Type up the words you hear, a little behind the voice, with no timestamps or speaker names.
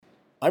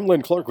I'm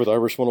Len Clark with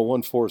Irish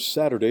 101 for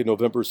Saturday,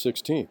 November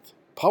 16th.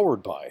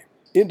 Powered by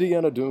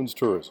Indiana Dunes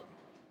Tourism.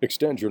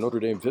 Extend your Notre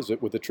Dame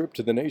visit with a trip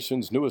to the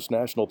nation's newest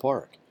national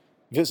park.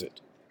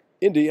 Visit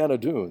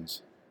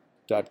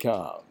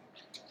IndianaDunes.com.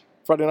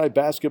 Friday night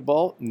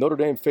basketball, Notre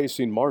Dame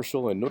facing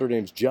Marshall, and Notre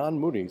Dame's John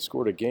Mooney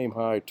scored a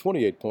game-high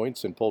 28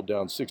 points and pulled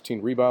down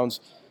 16 rebounds.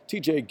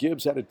 TJ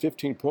Gibbs added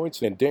 15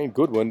 points, and Dane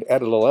Goodwin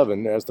added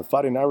 11 as the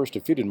Fighting Irish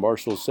defeated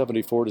Marshall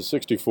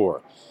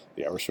 74-64.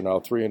 The Irish are now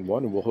 3-1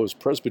 and will host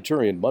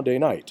Presbyterian Monday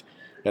night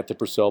at the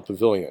Purcell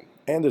Pavilion.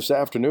 And this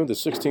afternoon, the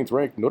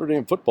 16th-ranked Notre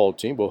Dame football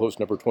team will host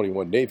number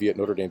 21 Navy at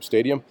Notre Dame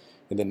Stadium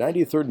in the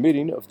 93rd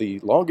meeting of the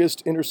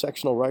longest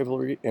intersectional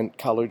rivalry in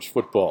college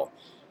football.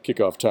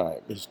 Kickoff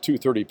time is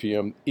 2:30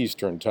 p.m.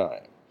 Eastern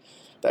Time.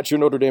 That's your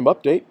Notre Dame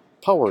update,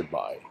 powered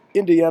by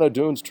Indiana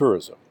Dunes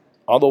Tourism.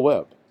 On the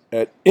web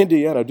at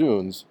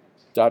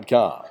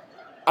IndianaDunes.com.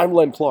 I'm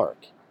Len Clark,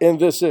 and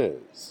this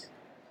is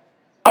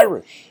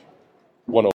Irish